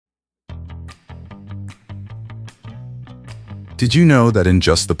Did you know that in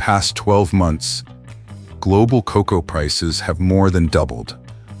just the past 12 months, global cocoa prices have more than doubled?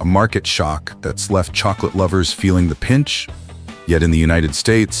 A market shock that's left chocolate lovers feeling the pinch. Yet in the United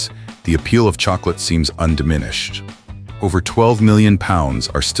States, the appeal of chocolate seems undiminished. Over 12 million pounds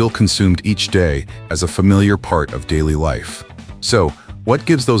are still consumed each day as a familiar part of daily life. So, what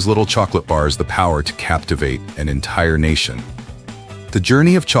gives those little chocolate bars the power to captivate an entire nation? The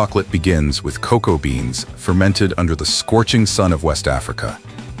journey of chocolate begins with cocoa beans fermented under the scorching sun of West Africa,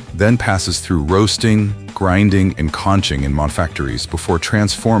 then passes through roasting, grinding, and conching in factories before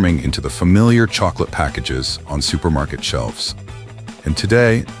transforming into the familiar chocolate packages on supermarket shelves. And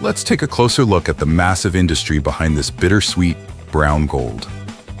today, let's take a closer look at the massive industry behind this bittersweet brown gold.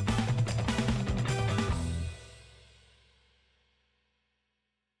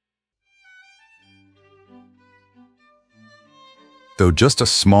 Though just a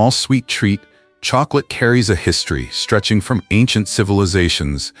small sweet treat, chocolate carries a history stretching from ancient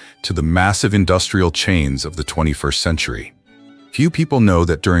civilizations to the massive industrial chains of the 21st century. Few people know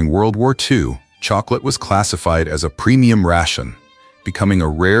that during World War II, chocolate was classified as a premium ration, becoming a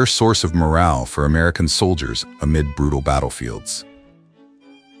rare source of morale for American soldiers amid brutal battlefields.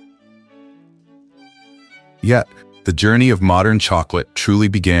 Yet, the journey of modern chocolate truly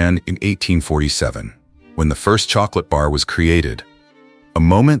began in 1847, when the first chocolate bar was created, a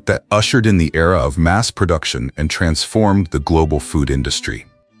moment that ushered in the era of mass production and transformed the global food industry.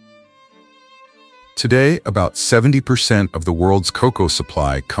 Today, about 70% of the world's cocoa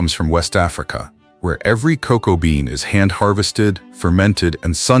supply comes from West Africa, where every cocoa bean is hand-harvested, fermented,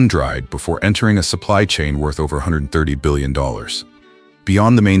 and sun-dried before entering a supply chain worth over $130 billion.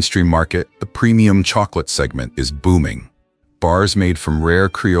 Beyond the mainstream market, the premium chocolate segment is booming. Bars made from rare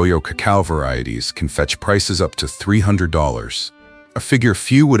Criollo cacao varieties can fetch prices up to $300. A figure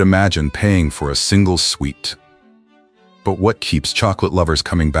few would imagine paying for a single sweet. But what keeps chocolate lovers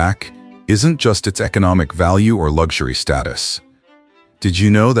coming back isn't just its economic value or luxury status. Did you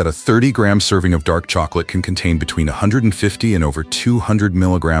know that a 30-gram serving of dark chocolate can contain between 150 and over 200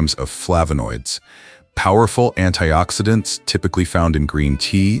 milligrams of flavonoids, powerful antioxidants typically found in green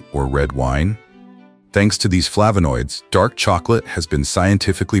tea or red wine? Thanks to these flavonoids, dark chocolate has been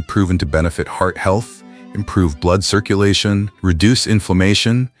scientifically proven to benefit heart health, improve blood circulation, reduce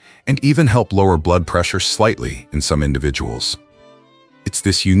inflammation, and even help lower blood pressure slightly in some individuals. It's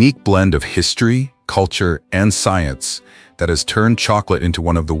this unique blend of history, culture, and science that has turned chocolate into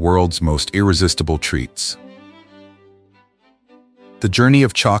one of the world's most irresistible treats. The journey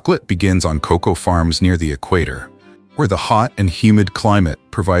of chocolate begins on cocoa farms near the equator, where the hot and humid climate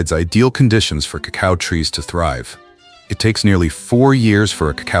provides ideal conditions for cacao trees to thrive. It takes nearly 4 years for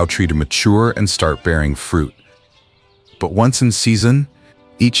a cacao tree to mature and start bearing fruit. But once in season,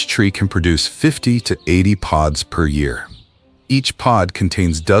 each tree can produce 50 to 80 pods per year. Each pod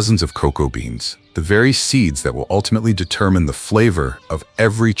contains dozens of cocoa beans, the very seeds that will ultimately determine the flavor of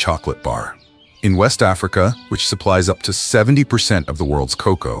every chocolate bar. In West Africa, which supplies up to 70% of the world's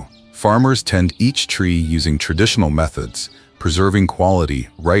cocoa, farmers tend each tree using traditional methods, preserving quality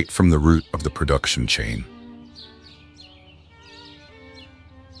right from the root of the production chain.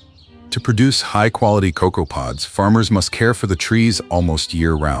 To produce high-quality cocoa pods, farmers must care for the trees almost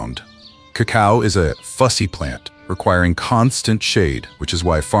year-round. Cacao is a fussy plant, requiring constant shade, which is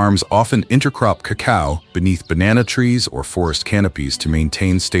why farms often intercrop cacao beneath banana trees or forest canopies to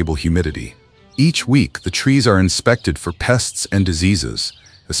maintain stable humidity. Each week, the trees are inspected for pests and diseases,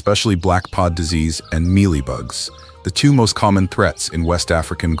 especially black pod disease and mealybugs, the two most common threats in West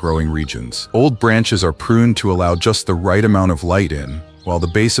African growing regions. Old branches are pruned to allow just the right amount of light in, while the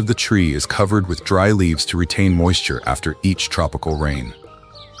base of the tree is covered with dry leaves to retain moisture after each tropical rain.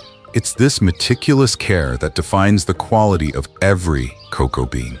 It's this meticulous care that defines the quality of every cocoa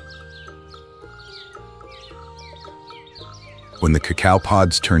bean. When the cacao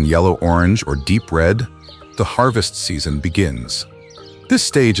pods turn yellow-orange or deep red, the harvest season begins. This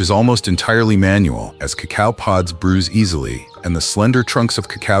stage is almost entirely manual, as cacao pods bruise easily and the slender trunks of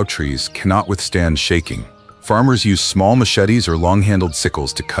cacao trees cannot withstand shaking. Farmers use small machetes or long-handled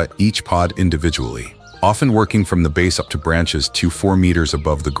sickles to cut each pod individually, often working from the base up to branches 2 to 4 meters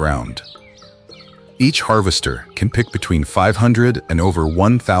above the ground. Each harvester can pick between 500 and over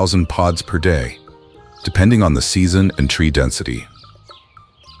 1,000 pods per day, depending on the season and tree density.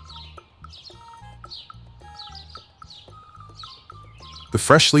 The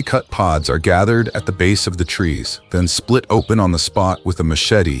freshly cut pods are gathered at the base of the trees, then split open on the spot with a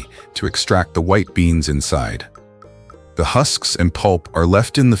machete to extract the white beans inside. The husks and pulp are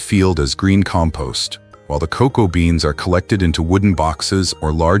left in the field as green compost, while the cocoa beans are collected into wooden boxes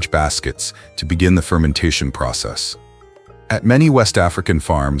or large baskets to begin the fermentation process. At many West African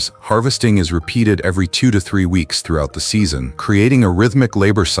farms, harvesting is repeated every 2 to 3 weeks throughout the season, creating a rhythmic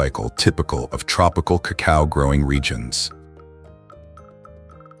labor cycle typical of tropical cacao growing regions.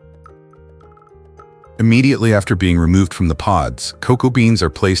 Immediately after being removed from the pods, cocoa beans are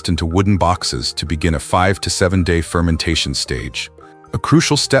placed into wooden boxes to begin a 5 to 7 day fermentation stage, a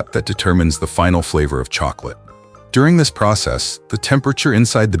crucial step that determines the final flavor of chocolate. During this process, the temperature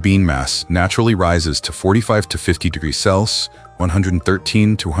inside the bean mass naturally rises to 45 to 50 degrees Celsius,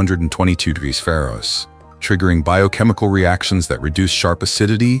 113 to 122 degrees Fahrenheit, triggering biochemical reactions that reduce sharp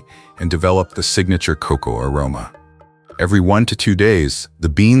acidity and develop the signature cocoa aroma. Every 1 to 2 days, the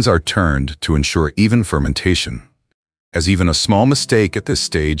beans are turned to ensure even fermentation, as even a small mistake at this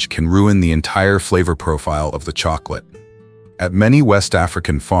stage can ruin the entire flavor profile of the chocolate. At many West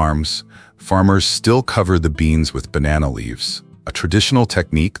African farms, farmers still cover the beans with banana leaves, a traditional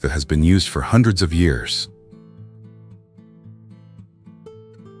technique that has been used for hundreds of years.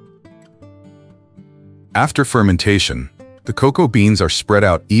 After fermentation, the cocoa beans are spread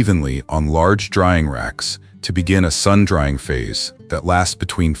out evenly on large drying racks to begin a sun-drying phase that lasts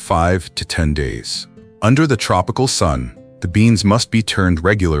between 5 to 10 days. Under the tropical sun, the beans must be turned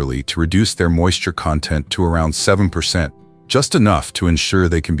regularly to reduce their moisture content to around 7%, just enough to ensure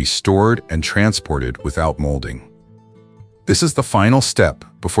they can be stored and transported without molding. This is the final step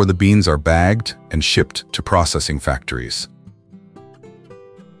before the beans are bagged and shipped to processing factories.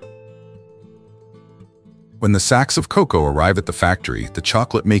 When the sacks of cocoa arrive at the factory, the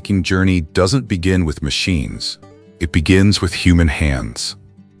chocolate-making journey doesn't begin with machines. It begins with human hands.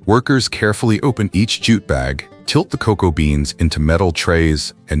 Workers carefully open each jute bag, tilt the cocoa beans into metal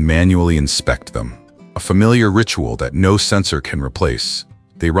trays, and manually inspect them. A familiar ritual that no sensor can replace.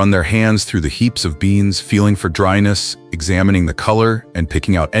 They run their hands through the heaps of beans, feeling for dryness, examining the color, and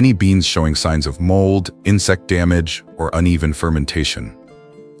picking out any beans showing signs of mold, insect damage, or uneven fermentation.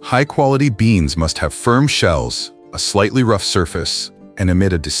 High-quality beans must have firm shells, a slightly rough surface, and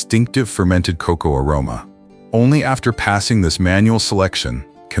emit a distinctive fermented cocoa aroma. Only after passing this manual selection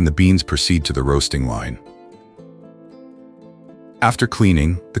can the beans proceed to the roasting line. After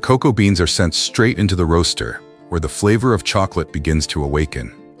cleaning, the cocoa beans are sent straight into the roaster, where the flavor of chocolate begins to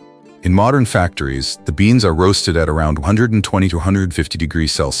awaken. In modern factories, the beans are roasted at around 120 to 150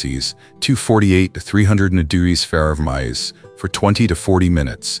 degrees Celsius, 248 to 300 degrees Fahrenheit, for 20 to 40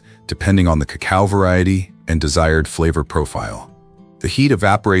 minutes, depending on the cacao variety and desired flavor profile. The heat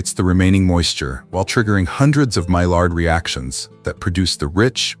evaporates the remaining moisture while triggering hundreds of Maillard reactions that produce the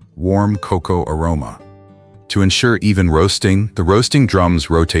rich, warm cocoa aroma. To ensure even roasting, the roasting drums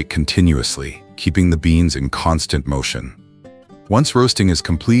rotate continuously, keeping the beans in constant motion. Once roasting is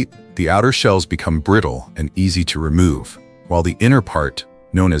complete, the outer shells become brittle and easy to remove, while the inner part,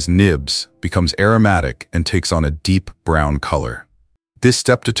 known as nibs, becomes aromatic and takes on a deep brown color. This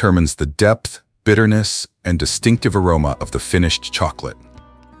step determines the depth, bitterness, and distinctive aroma of the finished chocolate.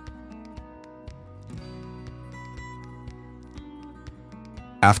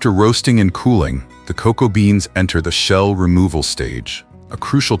 After roasting and cooling, the cocoa beans enter the shell removal stage, a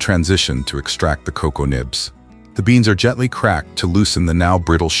crucial transition to extract the cocoa nibs. The beans are gently cracked to loosen the now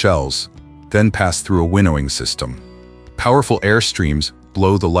brittle shells, then pass through a winnowing system. Powerful air streams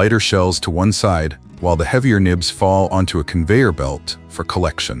blow the lighter shells to one side, while the heavier nibs fall onto a conveyor belt for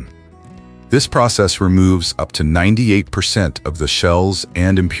collection. This process removes up to 98% of the shells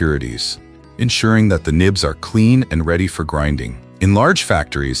and impurities, ensuring that the nibs are clean and ready for grinding. In large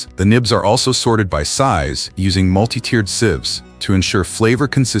factories, the nibs are also sorted by size using multi-tiered sieves to ensure flavor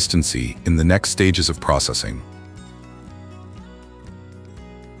consistency in the next stages of processing.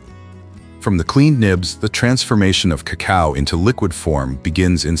 From the cleaned nibs, the transformation of cacao into liquid form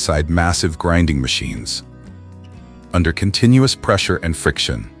begins inside massive grinding machines. Under continuous pressure and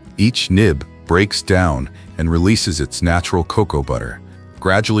friction, each nib breaks down and releases its natural cocoa butter,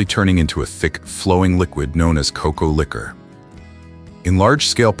 gradually turning into a thick, flowing liquid known as cocoa liquor. In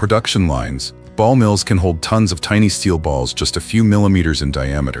large-scale production lines, ball mills can hold tons of tiny steel balls just a few millimeters in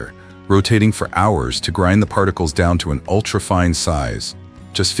diameter, rotating for hours to grind the particles down to an ultra-fine size,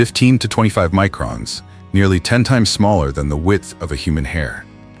 just 15 to 25 microns, nearly 10 times smaller than the width of a human hair.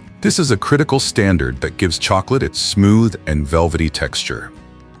 This is a critical standard that gives chocolate its smooth and velvety texture.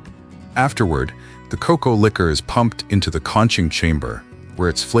 Afterward, the cocoa liquor is pumped into the conching chamber, where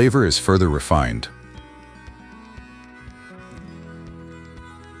its flavor is further refined.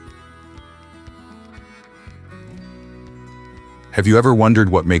 Have you ever wondered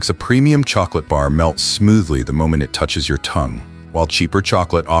what makes a premium chocolate bar melt smoothly the moment it touches your tongue, while cheaper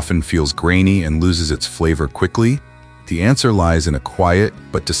chocolate often feels grainy and loses its flavor quickly? The answer lies in a quiet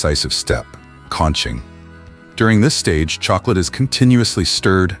but decisive step: conching. During this stage, chocolate is continuously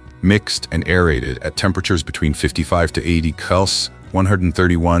stirred, mixed, and aerated at temperatures between 55 to 80 Celsius,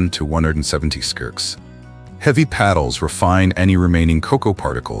 131 to 170 Celsius. Heavy paddles refine any remaining cocoa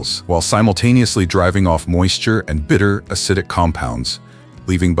particles, while simultaneously driving off moisture and bitter, acidic compounds,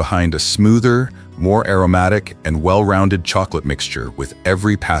 leaving behind a smoother, more aromatic, and well-rounded chocolate mixture with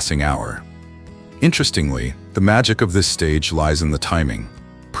every passing hour. Interestingly, the magic of this stage lies in the timing.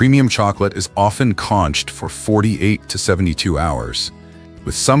 Premium chocolate is often conched for 48 to 72 hours,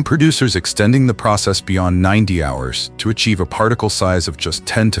 with some producers extending the process beyond 90 hours to achieve a particle size of just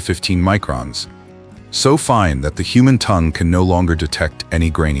 10 to 15 microns, so fine that the human tongue can no longer detect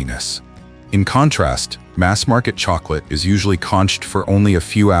any graininess. In contrast, mass-market chocolate is usually conched for only a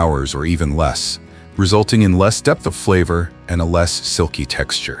few hours or even less, resulting in less depth of flavor and a less silky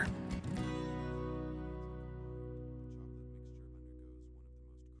texture.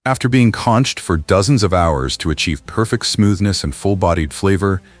 After being conched for dozens of hours to achieve perfect smoothness and full-bodied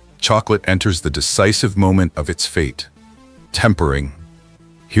flavor, chocolate enters the decisive moment of its fate: tempering.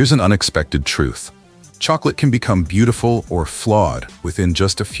 Here's an unexpected truth. Chocolate can become beautiful or flawed within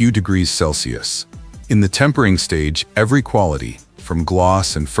just a few degrees Celsius. In the tempering stage, every quality, from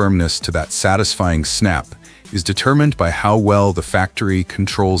gloss and firmness to that satisfying snap, is determined by how well the factory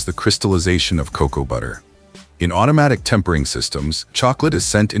controls the crystallization of cocoa butter. In automatic tempering systems, chocolate is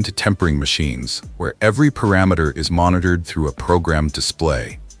sent into tempering machines, where every parameter is monitored through a programmed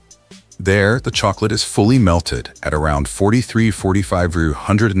display. There, the chocolate is fully melted at around 43-45 to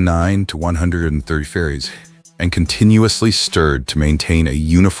 109 to 130 Fahrenheit and continuously stirred to maintain a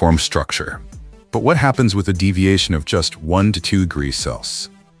uniform structure. But what happens with a deviation of just 1 to 2 degrees Celsius?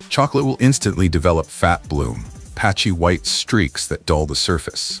 Chocolate will instantly develop fat bloom, patchy white streaks that dull the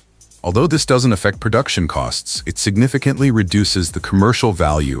surface. Although this doesn't affect production costs, it significantly reduces the commercial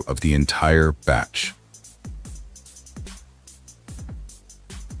value of the entire batch.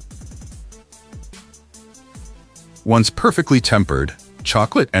 Once perfectly tempered,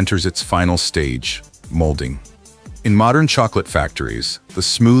 chocolate enters its final stage, molding. In modern chocolate factories, the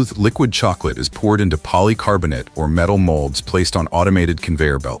smooth, liquid chocolate is poured into polycarbonate or metal molds placed on automated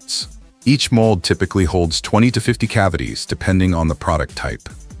conveyor belts. Each mold typically holds 20 to 50 cavities, depending on the product type.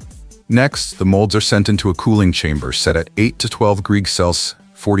 Next, the molds are sent into a cooling chamber set at 8 to 12 degrees Celsius,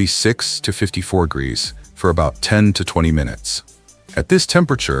 46 to 54 degrees, for about 10 to 20 minutes. At this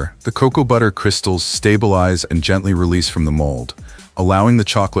temperature, the cocoa butter crystals stabilize and gently release from the mold, allowing the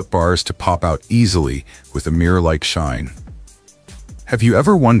chocolate bars to pop out easily with a mirror-like shine. Have you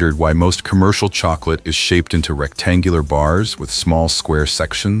ever wondered why most commercial chocolate is shaped into rectangular bars with small square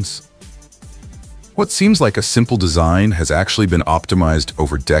sections? What seems like a simple design has actually been optimized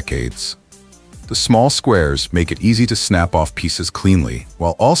over decades. The small squares make it easy to snap off pieces cleanly,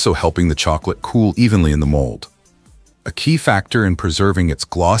 while also helping the chocolate cool evenly in the mold, a key factor in preserving its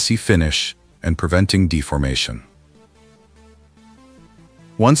glossy finish and preventing deformation.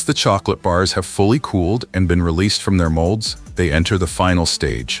 Once the chocolate bars have fully cooled and been released from their molds, they enter the final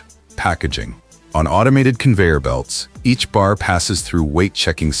stage, packaging. On automated conveyor belts, each bar passes through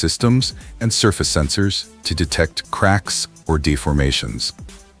weight-checking systems and surface sensors to detect cracks or deformations.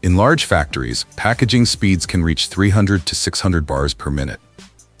 In large factories, packaging speeds can reach 300 to 600 bars per minute.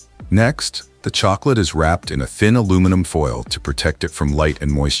 Next, the chocolate is wrapped in a thin aluminum foil to protect it from light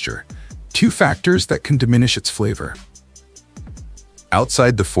and moisture, two factors that can diminish its flavor.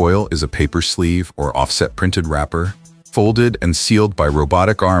 Outside the foil is a paper sleeve or offset printed wrapper, folded and sealed by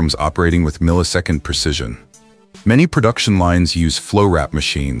robotic arms operating with millisecond precision. Many production lines use flow wrap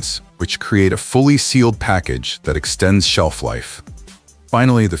machines, which create a fully sealed package that extends shelf life.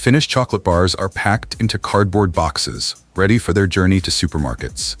 Finally, the finished chocolate bars are packed into cardboard boxes, ready for their journey to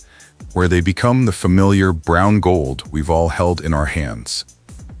supermarkets, where they become the familiar brown gold we've all held in our hands.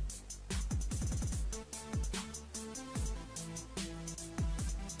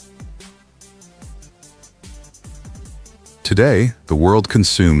 Today, the world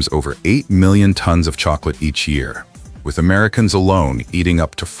consumes over 8 million tons of chocolate each year, with Americans alone eating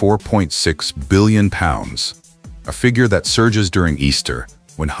up to 4.6 billion pounds, a figure that surges during Easter,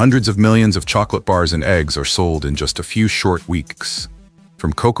 when hundreds of millions of chocolate bars and eggs are sold in just a few short weeks.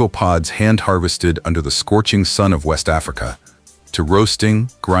 From cocoa pods hand-harvested under the scorching sun of West Africa, to roasting,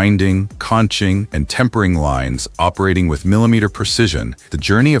 grinding, conching, and tempering lines operating with millimeter precision, the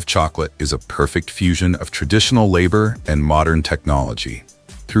journey of chocolate is a perfect fusion of traditional labor and modern technology.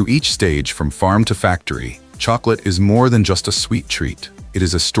 Through each stage, from farm to factory, chocolate is more than just a sweet treat. It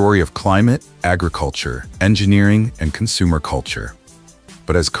is a story of climate, agriculture, engineering, and consumer culture.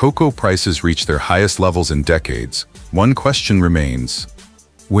 But as cocoa prices reach their highest levels in decades, one question remains: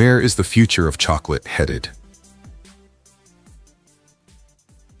 where is the future of chocolate headed?